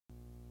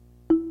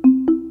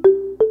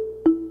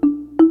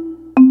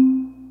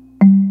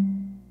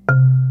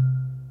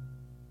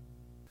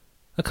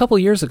A couple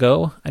years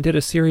ago, I did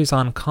a series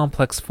on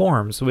complex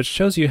forms, which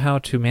shows you how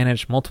to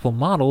manage multiple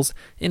models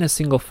in a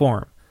single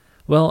form.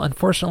 Well,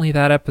 unfortunately,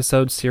 that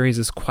episode series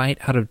is quite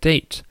out of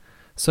date.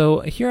 So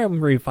here I'm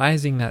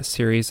revising that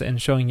series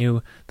and showing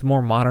you the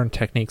more modern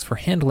techniques for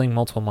handling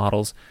multiple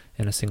models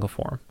in a single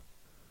form.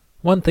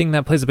 One thing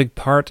that plays a big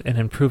part in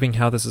improving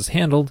how this is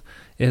handled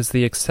is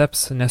the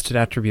accepts nested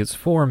attributes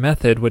for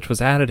method, which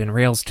was added in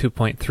Rails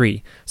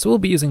 2.3. So we'll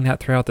be using that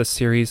throughout this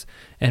series,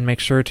 and make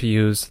sure to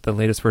use the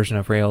latest version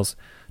of Rails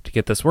to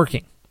get this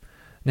working.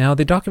 Now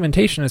the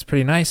documentation is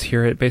pretty nice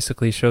here. It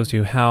basically shows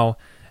you how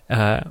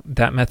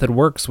that method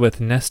works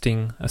with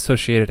nesting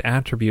associated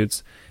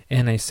attributes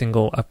in a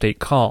single update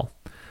call.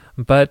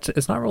 But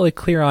it's not really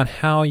clear on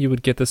how you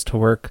would get this to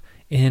work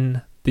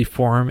in the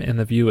form in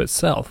the view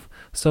itself.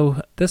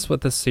 So this is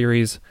what this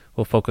series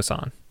will focus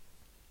on.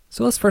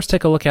 So let's first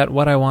take a look at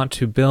what I want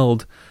to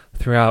build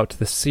throughout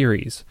this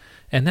series.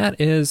 And that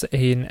is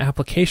an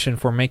application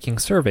for making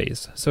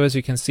surveys. So as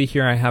you can see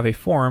here, I have a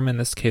form. In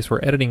this case, we're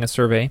editing a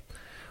survey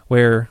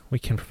where we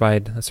can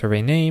provide a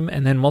survey name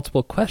and then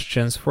multiple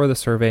questions for the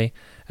survey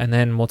and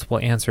then multiple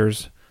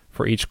answers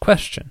for each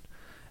question.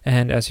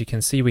 And as you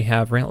can see, we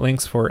have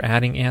links for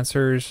adding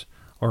answers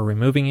or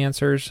removing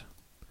answers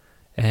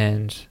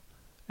and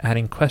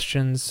adding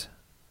questions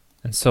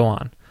and so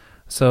on.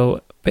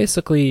 So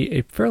basically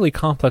a fairly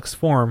complex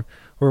form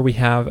where we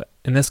have,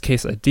 in this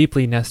case, a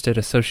deeply nested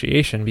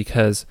association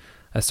because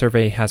a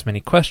survey has many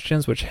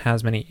questions which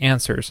has many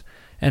answers.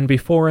 And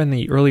before, in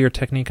the earlier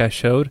technique I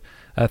showed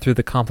through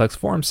the complex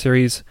form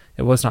series,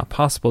 it was not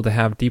possible to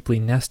have deeply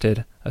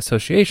nested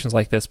associations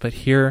like this, but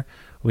here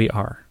we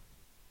are.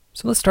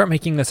 So let's start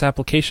making this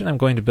application. I'm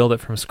going to build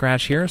it from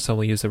scratch here. So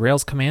we'll use the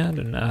Rails command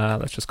and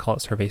let's just call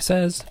it survey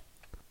says.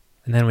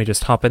 And then we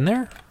just hop in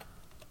there.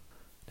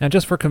 Now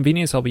just for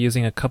convenience, I'll be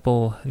using a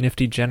couple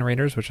nifty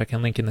generators, which I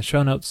can link in the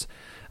show notes.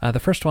 The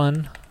first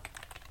one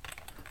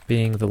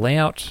being the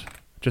layout,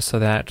 just so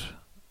that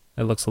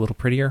it looks a little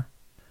prettier.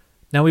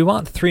 Now we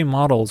want three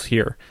models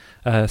here,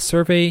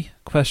 survey,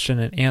 question,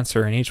 and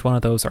answer, and each one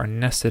of those are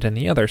nested in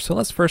the other. So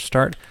let's first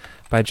start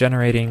by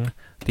generating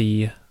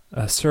the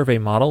survey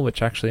model,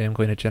 which actually I'm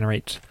going to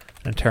generate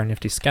an entire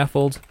nifty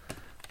scaffold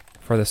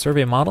for the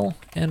survey model,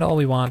 and all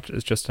we want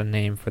is just a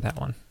name for that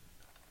one.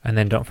 And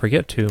then don't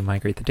forget to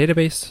migrate the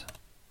database.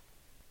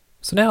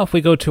 So now if we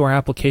go to our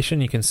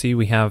application, you can see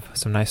we have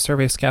some nice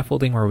survey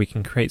scaffolding where we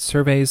can create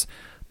surveys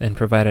and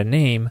provide a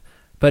name.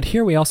 But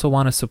here we also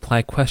want to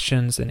supply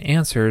questions and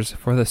answers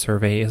for the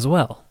survey as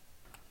well.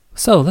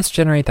 So let's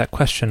generate that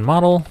question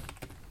model.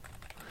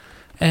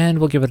 And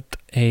we'll give it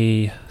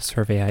a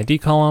survey ID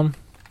column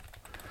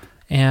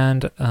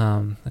and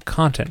a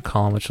content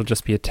column, which will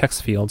just be a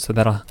text field, so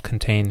that'll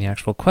contain the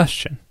actual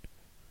question.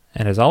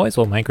 And as always,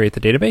 we'll migrate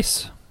the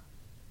database.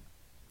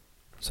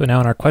 So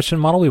now in our question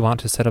model, we want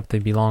to set up the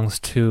belongs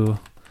to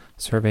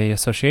survey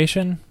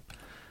association,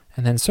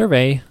 and then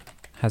survey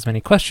has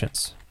many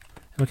questions.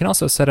 And we can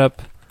also set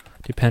up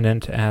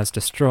dependent as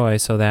destroy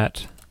so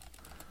that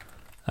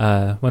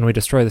when we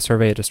destroy the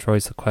survey, it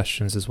destroys the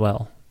questions as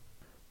well.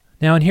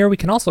 Now in here, we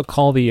can also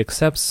call the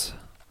accepts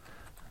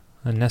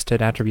a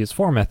nested attributes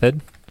for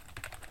method,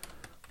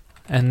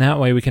 and that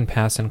way we can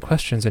pass in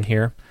questions in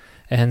here,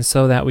 and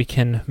so that we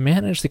can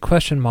manage the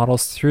question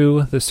models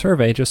through the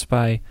survey just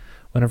by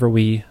whenever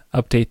we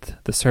update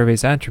the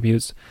survey's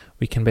attributes,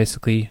 we can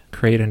basically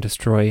create and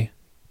destroy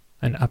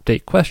and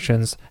update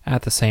questions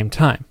at the same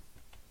time.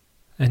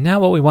 And now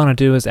what we want to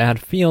do is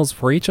add fields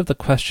for each of the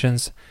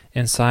questions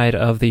inside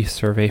of the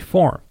survey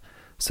form.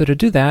 So to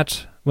do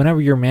that, whenever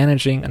you're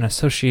managing an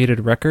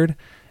associated record,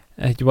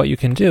 what you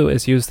can do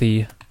is use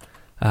the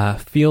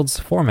fields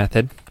for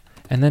method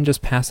and then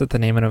just pass it the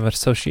name of an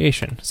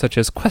association, such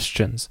as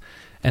questions.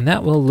 And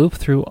that will loop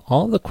through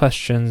all the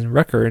question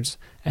records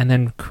and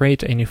then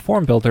create a new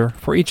form builder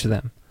for each of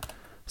them.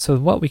 So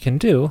what we can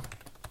do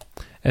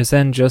is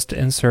then just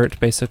insert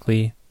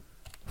basically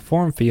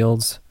form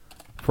fields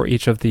for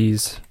each of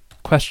these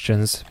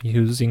questions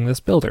using this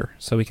builder.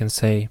 So we can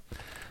say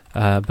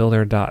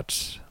builder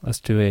dot,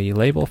 let's do a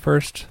label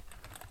first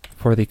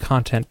for the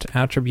content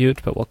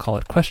attribute, but we'll call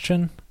it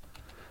question.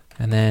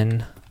 And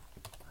then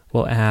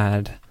we'll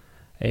add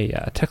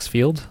a text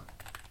field.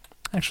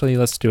 Actually,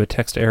 let's do a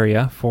text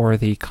area for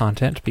the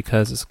content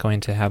because it's going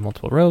to have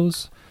multiple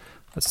rows.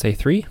 Let's say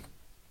 3.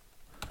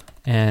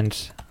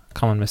 And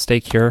common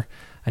mistake here,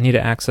 I need to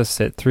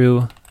access it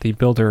through the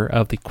builder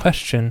of the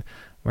question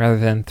rather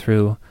than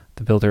through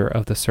the builder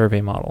of the survey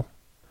model.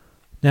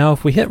 Now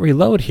if we hit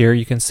reload here,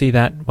 you can see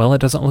that, well,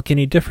 it doesn't look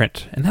any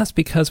different. And that's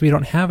because we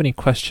don't have any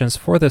questions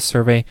for this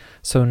survey,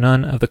 so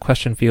none of the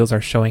question fields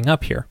are showing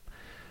up here.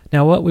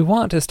 Now what we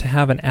want is to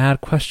have an add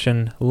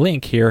question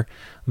link here,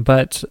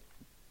 but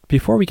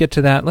before we get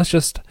to that, let's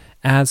just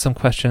add some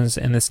questions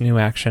in this new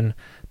action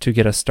to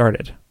get us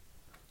started.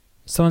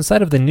 So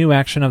inside of the new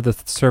action of the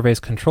survey's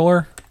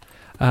controller,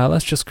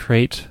 let's just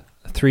create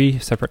 3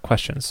 separate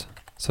questions.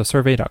 So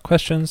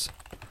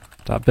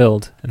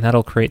survey.questions.build, and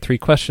that'll create 3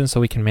 questions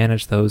so we can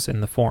manage those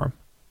in the form.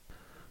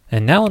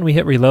 And now when we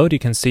hit reload, you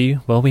can see,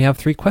 well, we have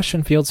 3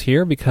 question fields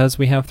here because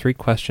we have 3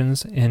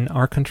 questions in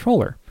our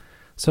controller.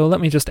 So let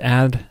me just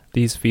add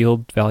these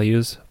field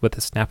values with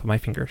the snap of my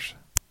fingers.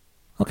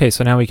 Okay,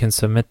 so now we can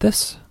submit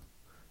this,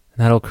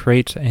 and that'll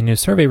create a new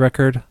survey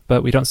record,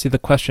 but we don't see the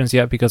questions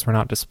yet because we're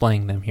not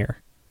displaying them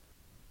here.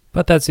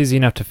 But that's easy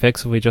enough to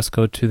fix. If we just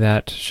go to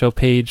that show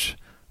page,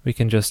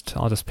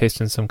 I'll just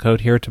paste in some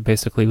code here to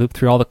basically loop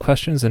through all the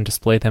questions and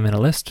display them in a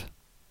list.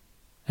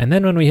 And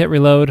then when we hit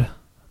reload,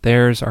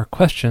 there's our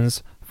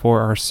questions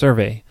for our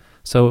survey.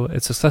 So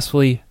it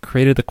successfully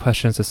created the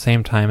questions the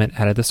same time it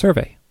added the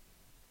survey.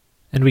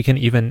 And we can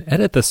even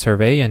edit the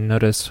survey, and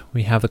notice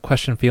we have the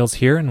question fields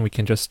here, and we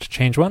can just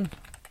change one.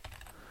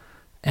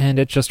 And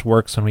it just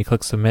works. When we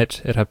click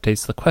submit, it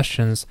updates the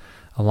questions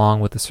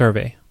along with the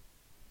survey.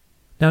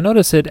 Now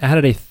notice it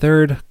added a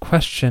 3rd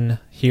question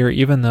here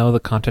even though the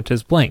content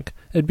is blank.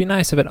 It'd be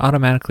nice if it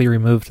automatically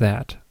removed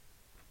that.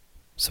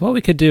 So what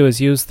we could do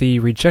is use the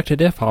rejected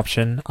if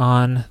option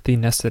on the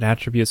nested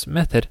attributes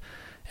method,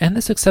 and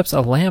this accepts a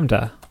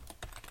lambda.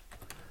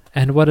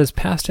 And what is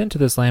passed into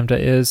this lambda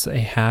is a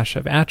hash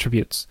of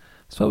attributes.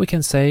 So what we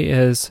can say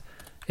is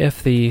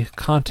if the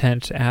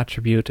content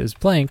attribute is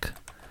blank,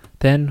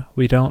 then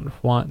we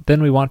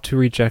want to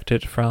reject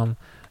it from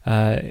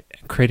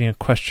creating a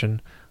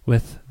question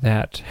with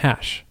that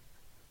hash.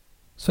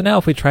 So now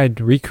if we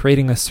tried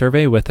recreating the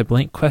survey with a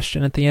blank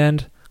question at the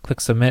end, click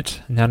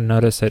submit, and now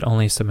notice it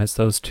only submits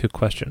those 2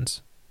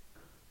 questions.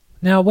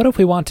 Now what if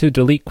we want to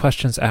delete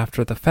questions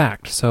after the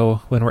fact?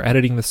 So when we're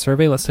editing the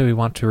survey, let's say we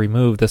want to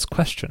remove this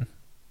question.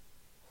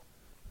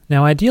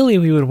 Now ideally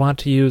we would want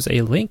to use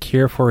a link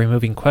here for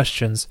removing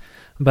questions,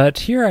 but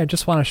here I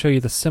just want to show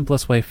you the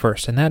simplest way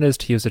first, and that is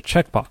to use a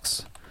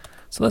checkbox.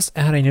 So let's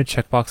add a new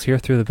checkbox here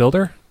through the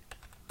builder.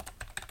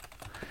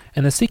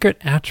 And the secret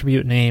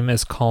attribute name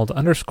is called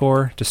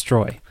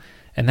 _destroy.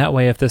 And that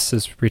way if this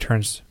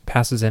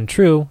passes in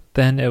true,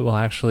 then it will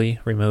actually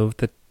remove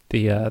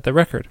the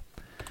record.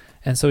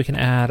 And so we can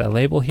add a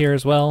label here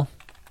as well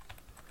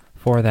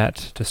for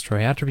that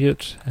destroy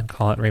attribute and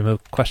call it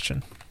remove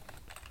question.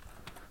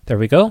 There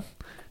we go.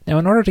 Now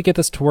in order to get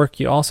this to work,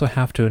 you also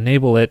have to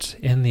enable it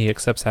in the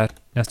accepts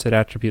nested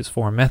attributes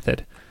form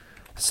method.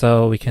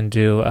 So we can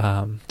do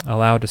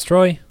allow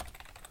destroy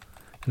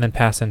and then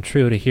pass in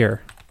true to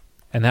here.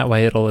 And that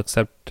way it'll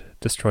accept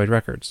destroyed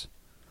records.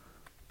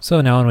 So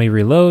now when we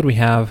reload, we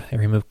have a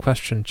remove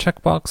question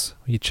checkbox.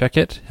 We check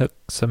it, hit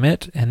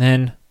submit, and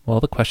then, well,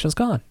 the question's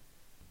gone.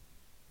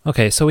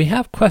 Okay, so we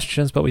have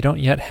questions, but we don't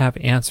yet have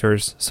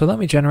answers. So let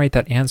me generate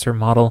that answer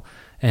model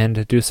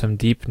and do some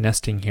deep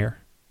nesting here.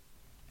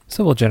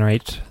 So we'll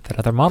generate that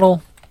other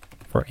model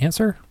for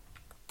answer,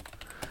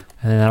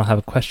 and then that'll have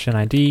a question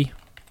ID,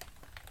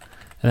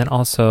 and then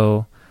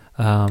also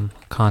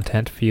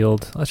content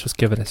field. Let's just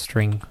give it a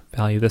string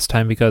value this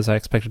time because I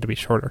expect it to be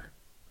shorter.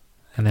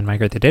 And then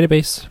migrate the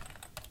database.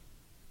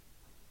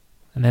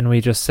 And then we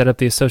just set up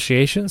the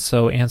association,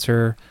 so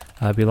answer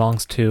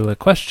belongs to a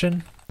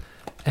question.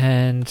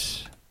 And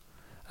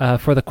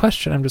for the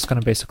question, I'm just going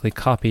to basically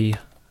copy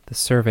the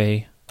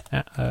survey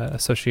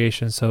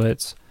association so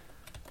it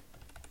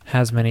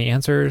has many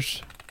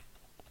answers.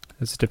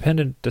 It's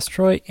dependent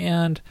destroy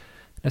and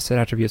nested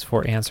attributes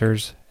for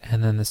answers,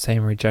 and then the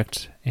same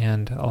reject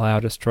and allow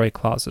destroy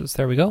clauses.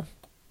 There we go.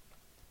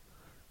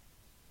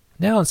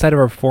 Now inside of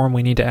our form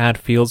we need to add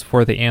fields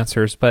for the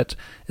answers, but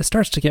it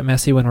starts to get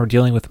messy when we're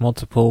dealing with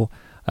multiple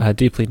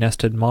deeply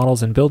nested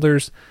models and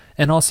builders,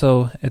 and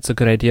also it's a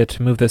good idea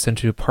to move this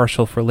into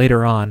partial for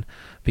later on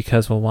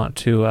because we'll want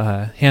to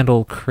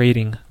handle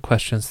creating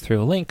questions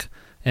through a link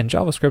in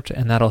JavaScript,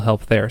 and that'll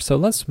help there. So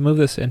let's move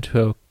this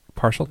into a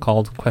partial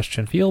called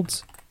question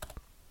fields.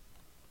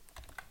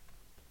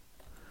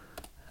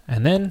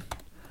 And then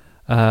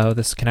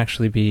this can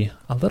actually be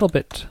a little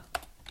bit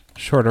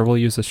shorter. We'll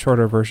use a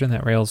shorter version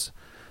that Rails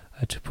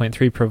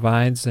 2.3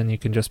 provides, and you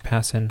can just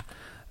pass in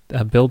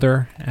a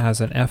builder as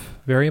an f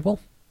variable.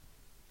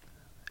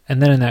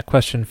 And then in that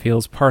question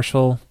fields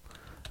partial,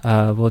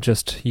 we'll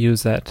just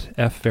use that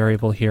f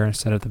variable here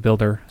instead of the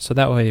builder, so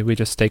that way we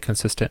just stay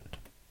consistent.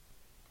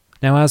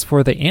 Now as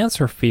for the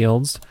answer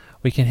fields,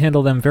 we can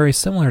handle them very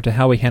similar to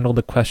how we handled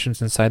the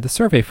questions inside the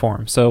survey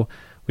form. So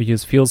we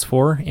use fields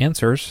for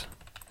answers,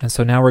 and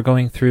so now we're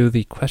going through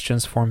the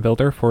questions form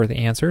builder for the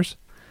answers.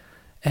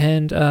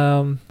 And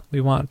we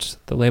want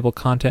the label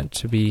content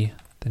to be,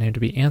 the name to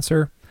be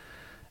answer,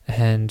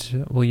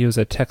 and we'll use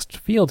a text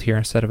field here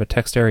instead of a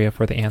text area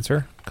for the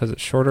answer because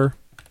it's shorter.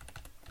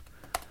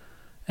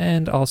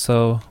 And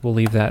also we'll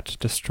leave that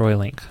destroy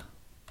link.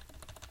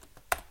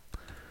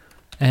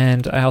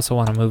 And I also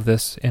want to move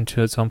this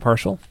into its own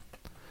partial,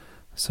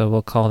 so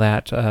we'll call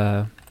that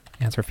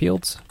answer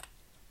fields.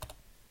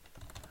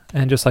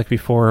 And just like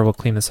before, we'll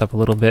clean this up a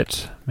little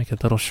bit, make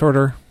it a little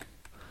shorter,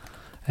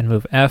 and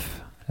move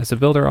f as a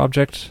builder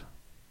object.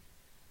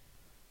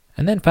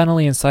 And then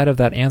finally, inside of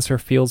that answer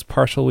fields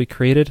partial we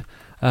created,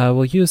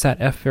 we'll use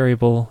that f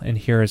variable in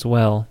here as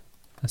well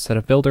instead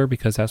of builder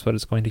because that's what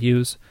it's going to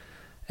use.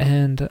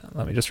 And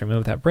let me just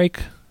remove that break,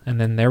 and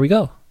then there we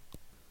go.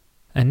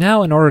 And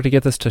now, in order to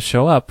get this to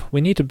show up,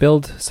 we need to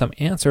build some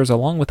answers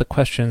along with the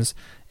questions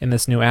in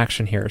this new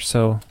action here.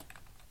 So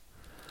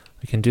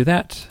we can do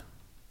that.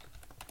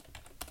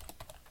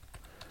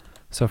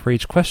 So for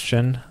each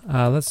question,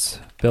 let's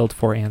build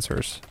 4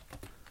 answers.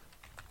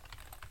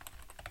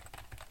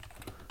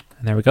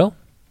 And there we go.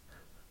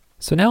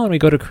 So now when we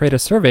go to create a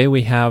survey,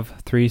 we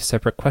have 3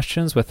 separate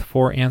questions with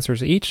 4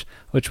 answers each,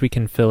 which we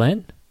can fill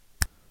in.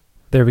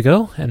 There we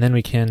go, and then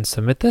we can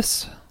submit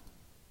this.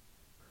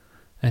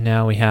 And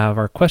now we have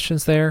our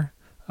questions there.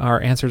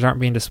 Our answers aren't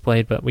being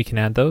displayed, but we can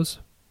add those.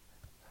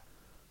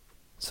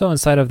 So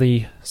inside of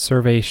the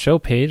survey show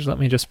page, let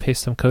me just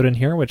paste some code in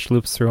here, which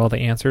loops through all the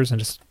answers and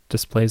just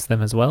displays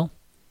them as well.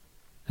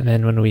 And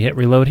then when we hit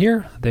reload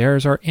here,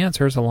 there's our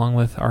answers along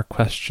with our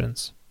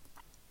questions.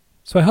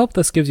 So I hope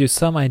this gives you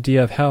some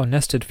idea of how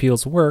nested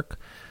fields work,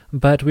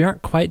 but we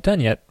aren't quite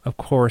done yet, of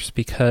course,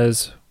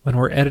 because when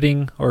we're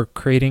editing or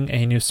creating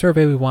a new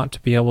survey, we want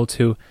to be able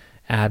to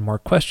add more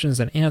questions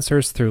and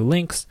answers through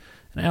links,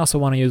 and I also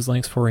want to use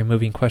links for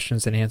removing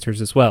questions and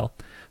answers as well.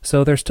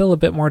 So there's still a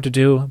bit more to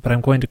do, but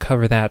I'm going to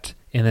cover that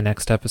in the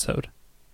next episode.